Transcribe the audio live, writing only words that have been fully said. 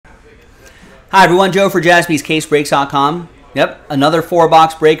Hi everyone, Joe for JaspysCaseBreaks.com. Yep, another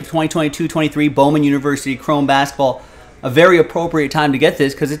 4-box break of 2022-23 Bowman University Chrome Basketball. A very appropriate time to get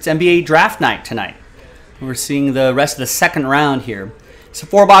this because it's NBA draft night tonight. We're seeing the rest of the second round here. It's a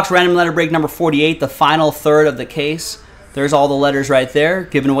 4-box random letter break number 48, the final third of the case. There's all the letters right there,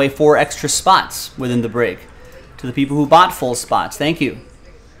 giving away 4 extra spots within the break to the people who bought full spots. Thank you.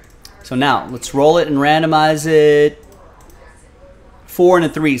 So now, let's roll it and randomize it. 4 and a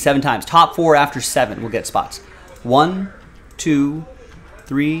 3, 7 times. Top 4 after 7 will get spots. 1, 2,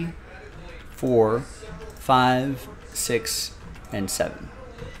 3, 4, 5, 6, and 7.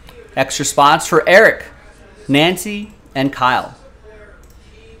 Extra spots for Eric, Nancy, and Kyle.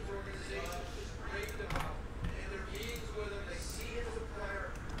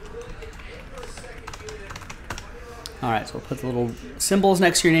 All right, so we'll put the little symbols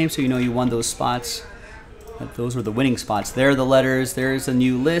next to your name so you know you won those spots. Those were the winning spots. There are the letters. There's a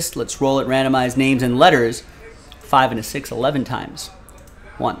new list. Let's roll it, randomize names and letters. 5 and a 6, 11 times.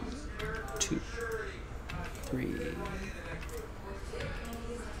 1, 2, 3,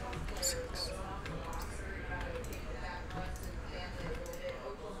 6.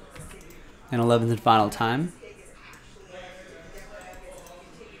 And 11th and final time.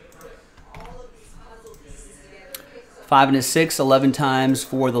 Five and a 6, 11 times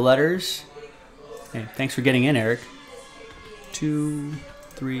for the letters. Hey, thanks for getting in, Eric. 2,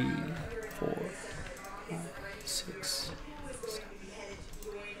 3, 4, 5, 6, 7.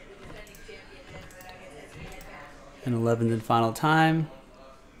 And 11th and final time.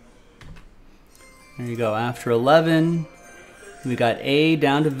 There you go. After 11, we got A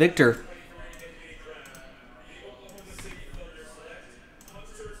down to Victor.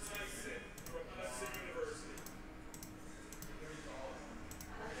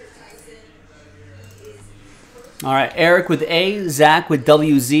 All right, Eric with A, Zach with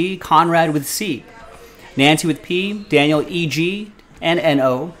WZ, Conrad with C, Nancy with P, Daniel EG and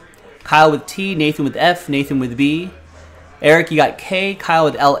NO, Kyle with T, Nathan with F, Nathan with B, Eric, you got K, Kyle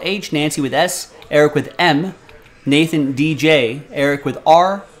with LH, Nancy with S, Eric with M, Nathan DJ, Eric with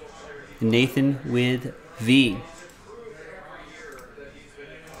R, and Nathan with V. All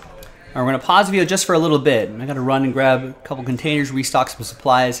right, we're going to pause the video just for a little bit. I got to run and grab a couple containers, restock some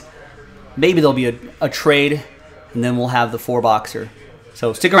supplies. Maybe there'll be a trade. And then we'll have the 4-boxer.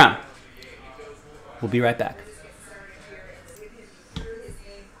 So stick around. We'll be right back.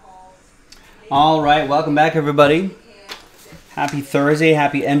 All right, welcome back, everybody. Happy Thursday,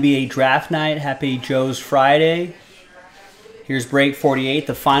 happy NBA draft night, happy Joe's Friday. Here's break 48,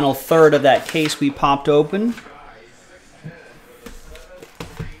 the final third of that case we popped open.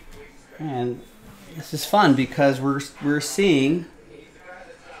 And this is fun because we're seeing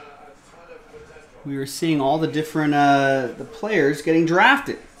all the different the players getting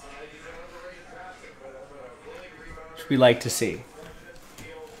drafted, which we like to see.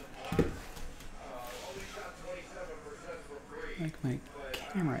 Like my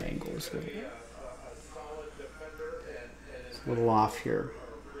camera angle is a little off here.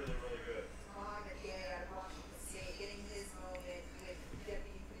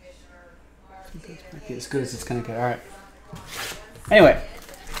 Might be as good as it's gonna get. All right. Anyway.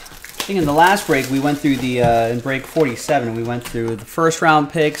 I think in the last break we went through the in break 47 we went through the first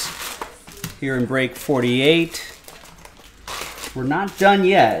round picks. Here in break 48 we're not done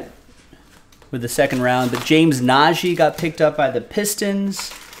yet with the second round, but James Najee got picked up by the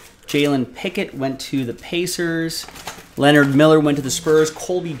Pistons. Jalen Pickett went to the Pacers. Leonard Miller went to the Spurs.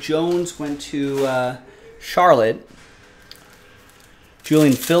 Colby Jones went to Charlotte.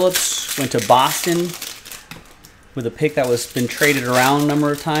 Julian Phillips went to Boston with a pick that was been traded around a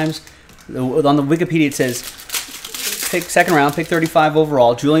number of times. On the Wikipedia it says, pick second round, pick 35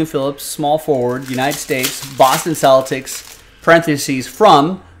 overall, Julian Phillips, small forward, United States, Boston Celtics, parentheses,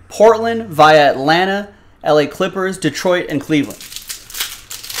 from Portland via Atlanta, LA Clippers, Detroit, and Cleveland.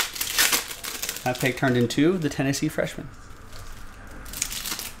 That pick turned into the Tennessee freshman.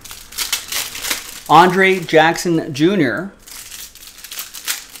 Andre Jackson Jr.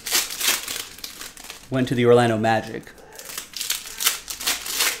 went to the Orlando Magic.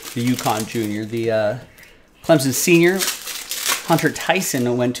 The UConn Junior. The Clemson Senior, Hunter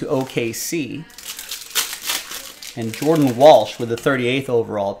Tyson, went to OKC. And Jordan Walsh, with the 38th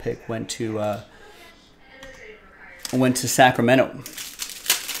overall pick, went to Sacramento.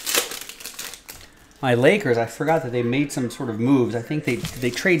 My Lakers, I forgot that they made some sort of moves. I think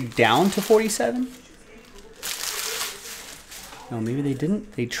they traded down to 47. No, maybe they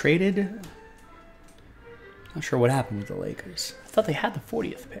didn't. They traded. Not sure what happened with the Lakers. I thought they had the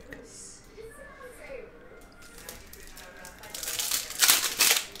 40th pick.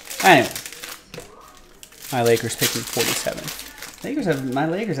 Anyway, My Lakers picking 47. My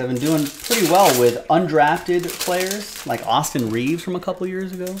Lakers have been doing pretty well with undrafted players like Austin Reeves from a couple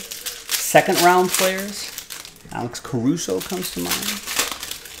years ago. Second round players. Alex Caruso comes to mind.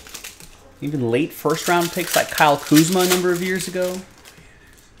 Even late first round picks like Kyle Kuzma a number of years ago.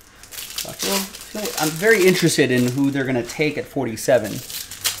 I'm very interested in who they're going to take at 47. And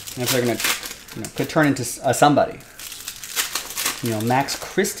if they're going to, could turn into somebody. Max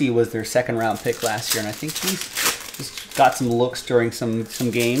Christie was their second round pick last year, and I think he's got some looks during some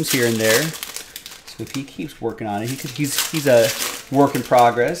games here and there. So if he keeps working on it, he's a work in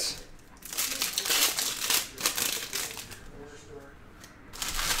progress.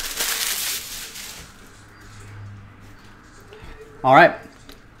 All right,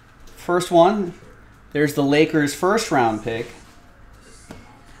 first one. There's the Lakers' first round pick.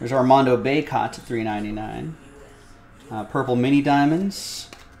 There's Armando Bacot to $3.99. Purple mini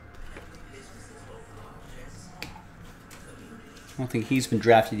diamonds. I don't think he's been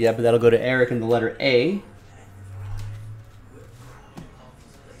drafted yet, but that'll go to Eric in the letter A.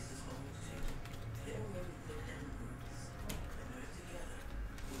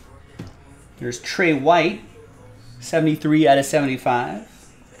 There's Trey White, 73 out of 75.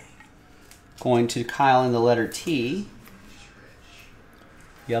 Going to Kyle in the letter T.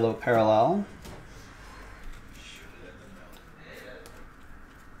 Yellow parallel.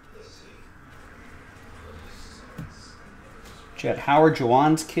 Jet Howard,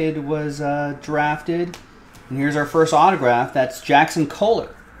 Jawan's kid, was drafted. And here's our first autograph. That's Jackson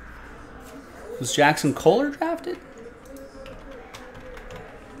Kohler. Was Jackson Kohler drafted?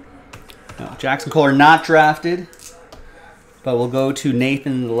 No, Jackson Kohler not drafted. But we'll go to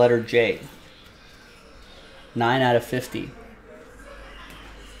Nathan in the letter J. 9 out of 50.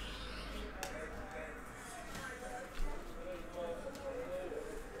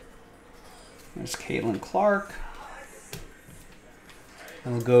 There's Caitlin Clark.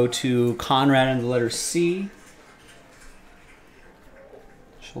 And we'll go to Conrad in the letter C.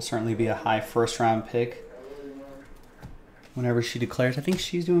 She'll certainly be a high first round pick whenever she declares. I think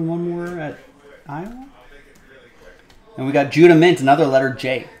she's doing one more at Iowa. And we got Judah Mint, another letter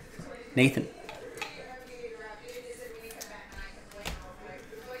J. Nathan.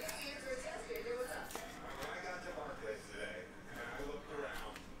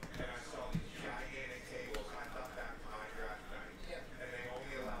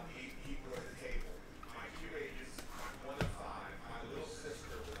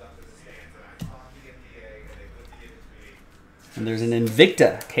 And there's an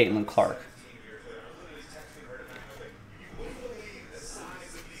Invicta, Caitlin Clark.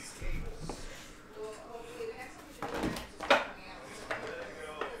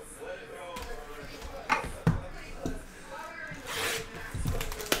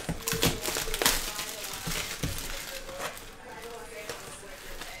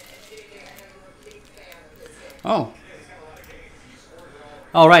 Oh.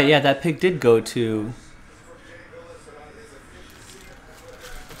 Oh, right. Yeah, that pick did go to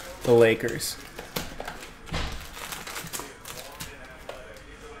the Lakers.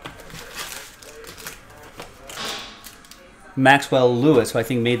 Maxwell Lewis, who I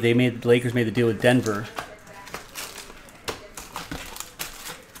think the Lakers made the deal with Denver.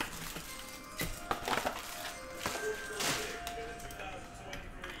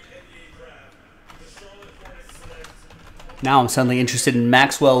 Now I'm suddenly interested in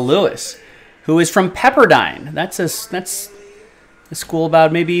Maxwell Lewis, who is from Pepperdine. That's a school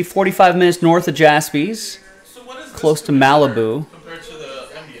about maybe 45 minutes north of Jaspy's, so what is close to Malibu. Compared to the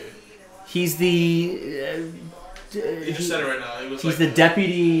NBA? He's the. You just said it right now. He's like the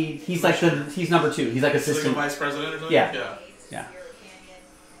deputy. He's like he's number 2. He's like assistant. Like a vice president or something? Yeah.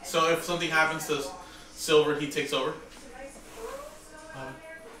 So if something happens to Silver, he takes over?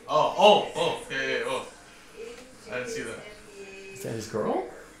 Oh. I didn't see that. Is that his girl?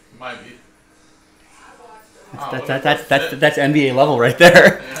 Might be. That's NBA level right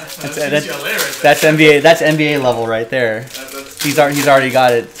there. Yeah, that's UCLA right there. That's NBA level right there. He's already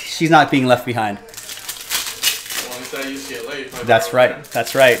got it. She's not being left behind. Well, he's at UCLA. That's right.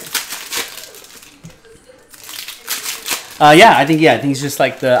 That's right. I think he's just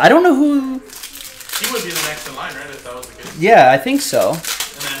like the. I don't know who. He would be the next in line, right? If that was the case. Yeah, I think so. And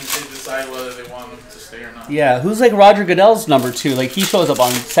then they decide whether they want him to stay or not. Yeah, who's like Roger Goodell's number 2? Like he shows up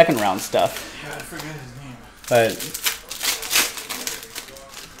on second round stuff. Yeah, I forget his name. But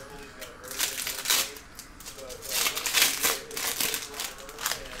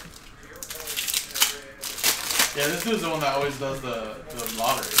yeah, this dude's the one that always does the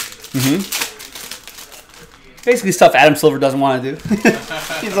lottery. basically stuff Adam Silver doesn't want to do.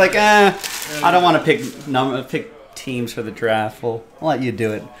 He's like, Well, I don't want to pick teams for the draft. I'll let you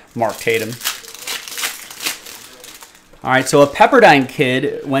do it, Mark Tatum. All right, so a Pepperdine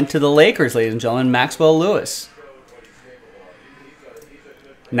kid went to the Lakers, ladies and gentlemen, Maxwell Lewis.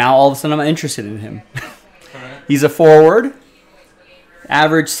 Now all of a sudden I'm interested in him. He's a forward,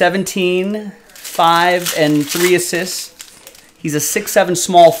 average 17, 5, and 3 assists. He's a 6'7"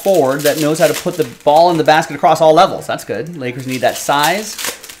 small forward that knows how to put the ball in the basket across all levels. That's good. Lakers need that size,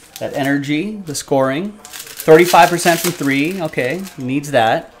 that energy, the scoring. 35% from 3. Okay, he needs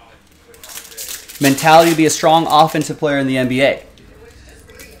that. Mentality to be a strong offensive player in the NBA.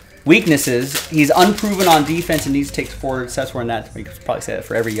 Weaknesses, he's unproven on defense and needs to take 4 steps more than that. You could probably say that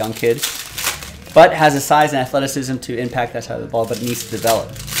for every young kid. But has the size and athleticism to impact that side of the ball, but it needs to develop.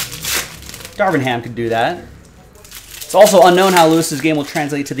 Darvin Ham could do that. It's also unknown how Lewis's game will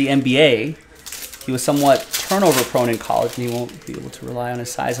translate to the NBA. He was somewhat turnover prone in college, and he won't be able to rely on his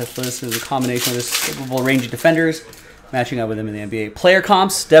size, athleticism, a combination of his capable range of defenders, matching up with him in the NBA. Player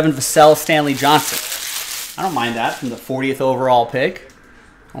comps, Devin Vassell, Stanley Johnson. I don't mind that from the 40th overall pick.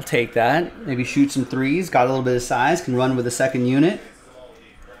 I'll take that. Maybe shoot some threes, got a little bit of size, can run with the second unit.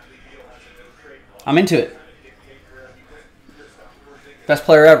 I'm into it. Best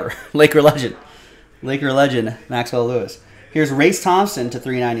player ever. Laker legend. Laker legend, Maxwell Lewis. Here's Race Thompson to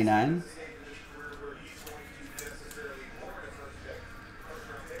 $3.99.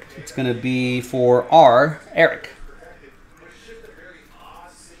 It's going to be for Eric.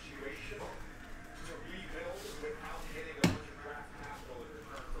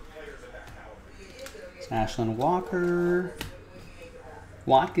 It's Ashlyn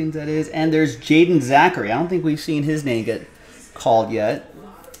Watkins, that is. And there's Jaden Zachary. I don't think we've seen his name get called yet.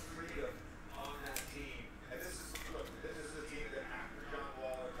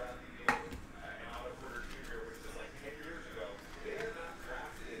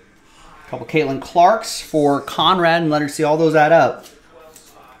 Couple Caitlin Clarks for Conrad, and let her see all those add up.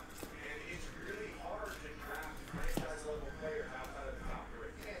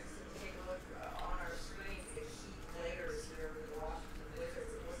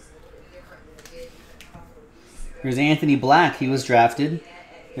 Here's Anthony Black. He was drafted.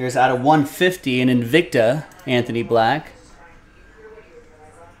 There's out of 150 in Invicta, Anthony Black.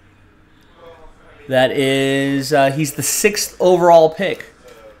 That is, he's the 6th overall pick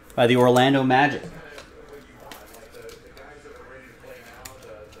by the Orlando Magic.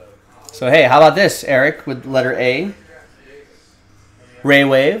 So, hey, how about this, Eric, with letter A? Ray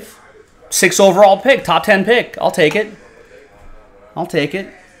Wave. 6th overall pick, top 10 pick. I'll take it. I'll take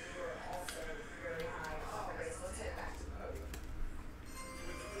it.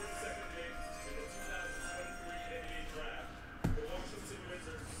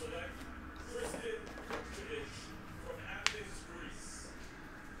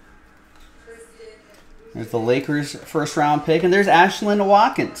 There's the Lakers' first-round pick, and there's Ashlyn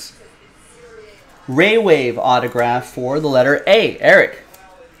Watkins. Ray Wave autograph for the letter A. Eric.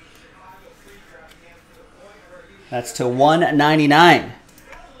 That's to $199.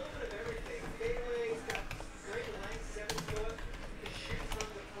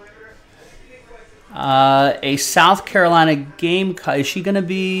 A South Carolina game. Is she going to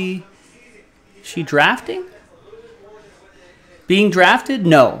be... Is she drafting? Being drafted?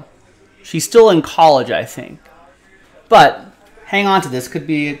 No. She's still in college, I think. But hang on to this.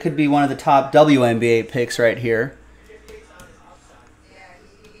 It could be one of the top WNBA picks right here.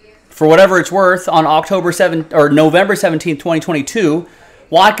 For whatever it's worth, on November 17th, 2022,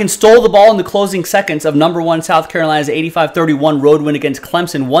 Watkins stole the ball in the closing seconds of number 1 South Carolina's 85-31 road win against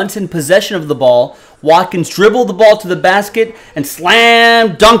Clemson. Once in possession of the ball, Watkins dribbled the ball to the basket and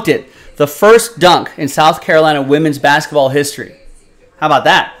slam dunked it. The first dunk in South Carolina women's basketball history. How about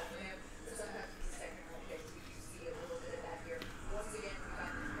that?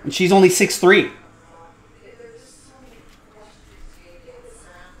 And she's only 6'3".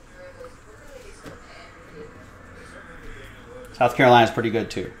 South Carolina's pretty good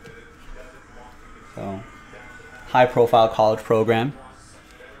too. So, high-profile college program.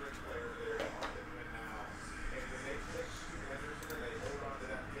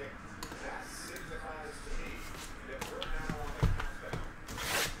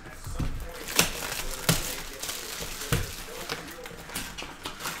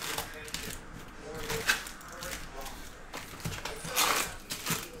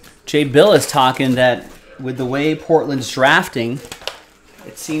 Jay Bill is talking that with the way Portland's drafting,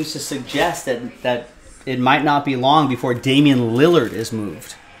 it seems to suggest that it might not be long before Damian Lillard is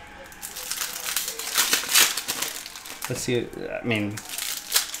moved. Let's see. I mean,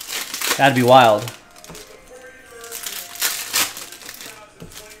 that'd be wild.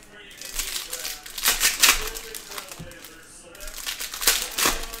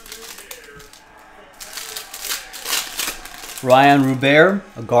 Ryan Rubert,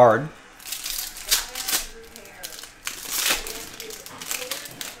 a guard.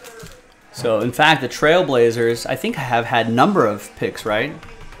 So, in fact, the Trailblazers, I think, have had a number of picks, right?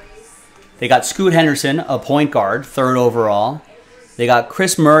 They got Scoot Henderson, a point guard, 3rd overall. They got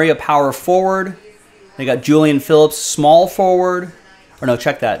Chris Murray, a power forward. They got Julian Phillips, small forward. Or no,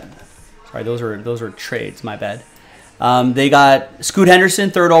 check that. Sorry, those are trades, my bad. They got Scoot Henderson,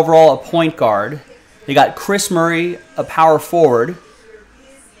 3rd overall, a point guard. They got Chris Murray, a power forward,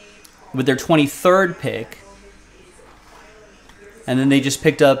 with their 23rd pick. And then they just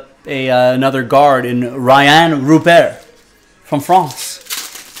picked up another guard in Ryan Rupert from France.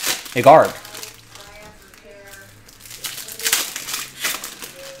 A guard.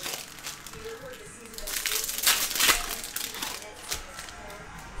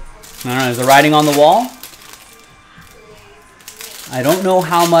 I don't know, is the writing on the wall? I don't know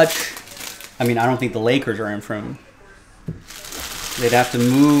how much. I mean, I don't think the Lakers are in for him. They'd have to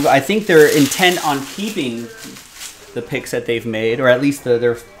move. I think they're intent on keeping the picks that they've made, or at least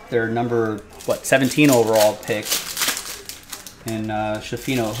their number, 17 overall pick in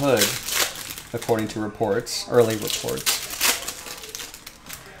Shafino Hood, according to reports, early reports.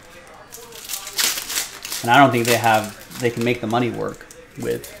 And I don't think they can make the money work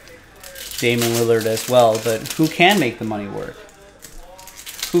with Damian Lillard as well, but who can make the money work?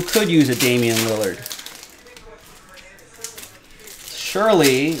 Who could use a Damian Lillard?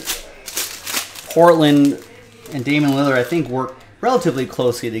 Surely, Portland and Damian Lillard, I think, work relatively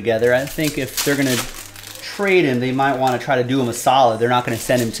closely together. I think if they're going to trade him, they might want to try to do him a solid. They're not going to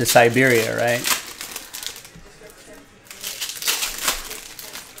send him to Siberia, right?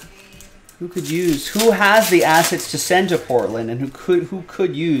 Who has the assets to send to Portland, and who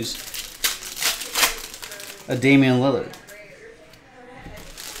could use a Damian Lillard?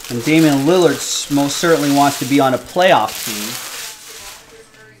 And Damian Lillard most certainly wants to be on a playoff team.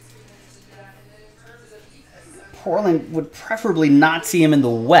 Portland would preferably not see him in the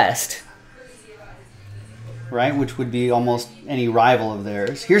West, right? Which would be almost any rival of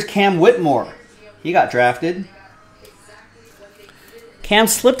theirs. Here's Cam Whitmore. He got drafted. Cam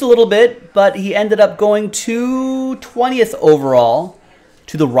slipped a little bit, but he ended up going to 20th overall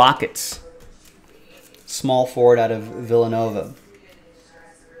to the Rockets. Small forward out of Villanova.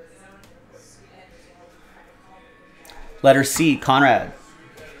 Letter C, Conrad.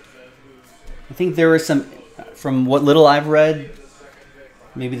 I think there was some, from what little I've read,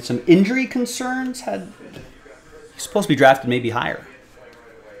 maybe some injury concerns. He's supposed to be drafted maybe higher.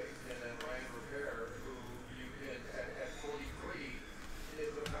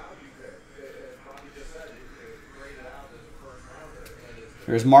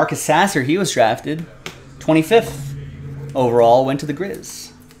 There's Marcus Sasser. He was drafted 25th overall, went to the Grizz.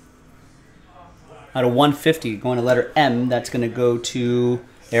 Out of 150, going to letter M, that's going to go to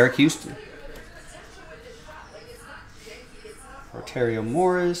Eric Houston. Arterio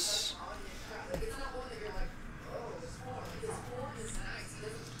Morris.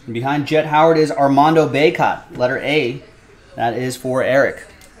 And behind Jet Howard is Armando Bacot, letter A. That is for Eric.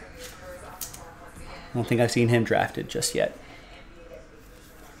 I don't think I've seen him drafted just yet.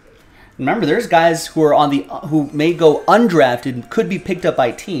 Remember, there's guys who are who may go undrafted, could be picked up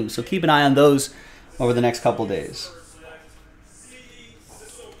by teams. So keep an eye on those over the next couple days.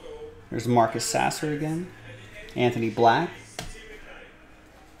 There's Marcus Sasser again. Anthony Black.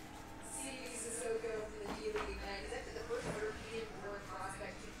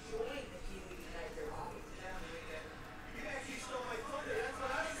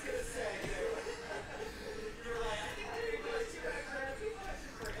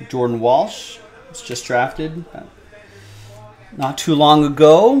 Jordan Walsh was just drafted not too long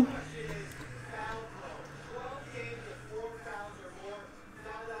ago.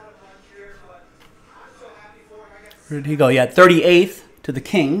 Where did he go? Yeah, 38th to the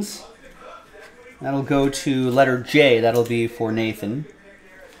Kings. That'll go to letter J. That'll be for Nathan.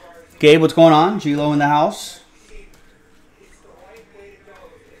 Gabe, what's going on? G-Lo in the house.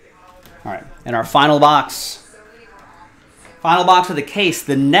 All right, and our final box. Final box of the case.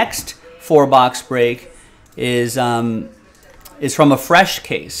 The next 4-box break is from a fresh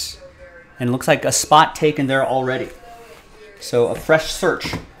case. And it looks like a spot taken there already. So a fresh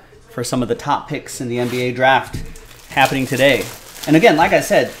search for some of the top picks in the NBA draft happening today. And again, like I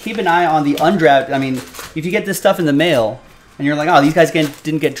said, keep an eye on the undrafted. I mean, if you get this stuff in the mail and you're like, oh, these guys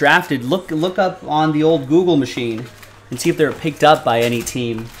didn't get drafted, look up on the old Google machine and see if they're picked up by any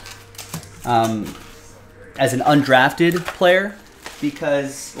team as an undrafted player,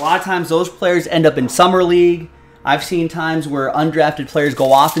 because a lot of times those players end up in summer league. I've seen times where undrafted players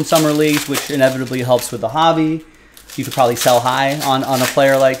go off in summer leagues, which inevitably helps with the hobby. you could probably sell high on a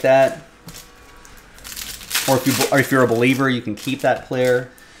player like that. Or if you're a believer, you can keep that player.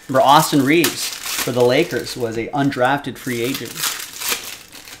 Remember, Austin Reeves for the Lakers was a undrafted free agent.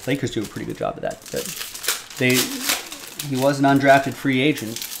 Lakers do a pretty good job of that. But he was an undrafted free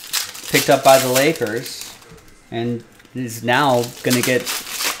agent, picked up by the Lakers, and is now going to get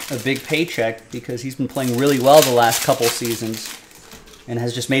a big paycheck because he's been playing really well the last couple seasons and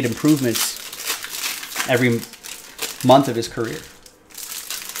has just made improvements every month of his career.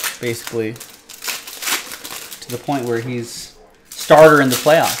 Basically, to the point where he's starter in the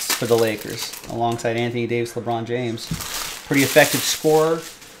playoffs for the Lakers alongside Anthony Davis, LeBron James. Pretty effective scorer.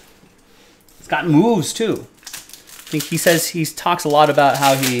 He's got moves too. I think he talks a lot about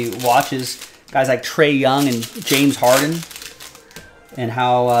how he watches guys like Trae Young and James Harden and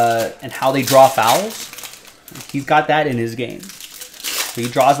how they draw fouls. He's got that in his game. So he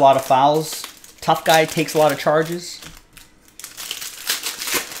draws a lot of fouls. Tough guy, takes a lot of charges.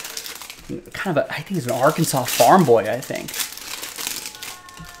 I think he's an Arkansas farm boy, I think.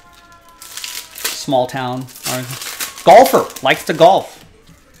 Small town. Golfer, likes to golf.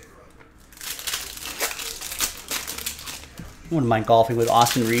 I wouldn't mind golfing with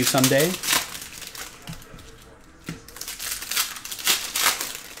Austin Reeves someday.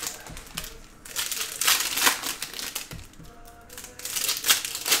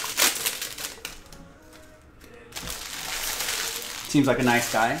 Seems like a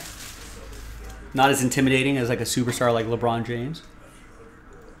nice guy. Not as intimidating as like a superstar like LeBron James.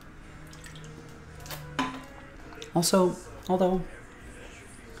 Also, although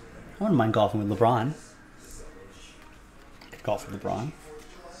I wouldn't mind golfing with LeBron. I could golf with LeBron.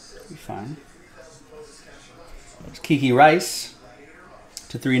 Be fine. There's Kiki Rice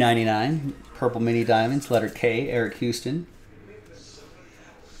to $3.99. Purple mini diamonds, letter K, Eric Houston.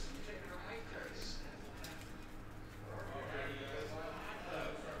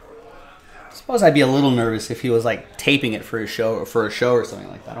 I suppose I'd be a little nervous if he was like taping it for a show or something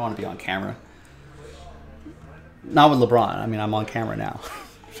like that. I don't want to be on camera. Not with LeBron. I mean, I'm on camera now,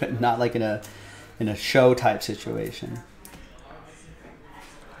 but not like in a show type situation.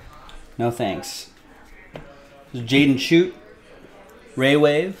 No thanks. There's Jaden Shoot, Ray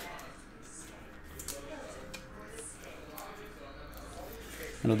Wave.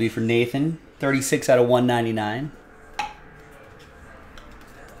 It'll be for Nathan. 36 out of 199.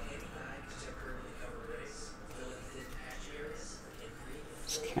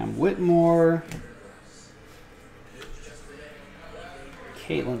 Cam Whitmore,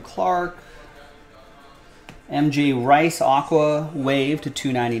 Caitlin Clark, MJ Rice Aqua Wave to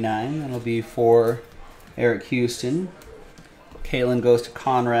 $2.99. That'll be for Eric Houston. Caitlin goes to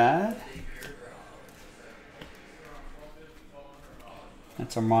Conrad.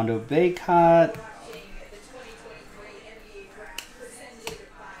 That's Armando Baycott.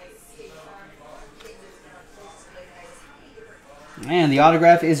 And the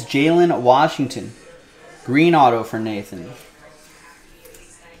autograph is Jalen Washington. Green auto for Nathan.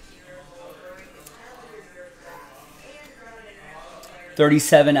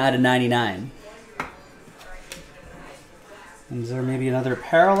 $37 out of 99. Is there maybe another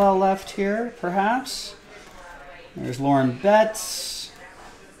parallel left here, perhaps? There's Lauren Betts.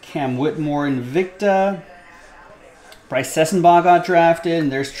 Cam Whitmore Invicta. Bryce Sessenbaugh got drafted.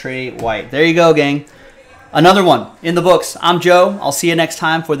 And there's Trey White. There you go, gang. Another one in the books. I'm Joe. I'll see you next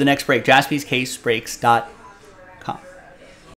time for the next break. JaspysCaseBreaks.com.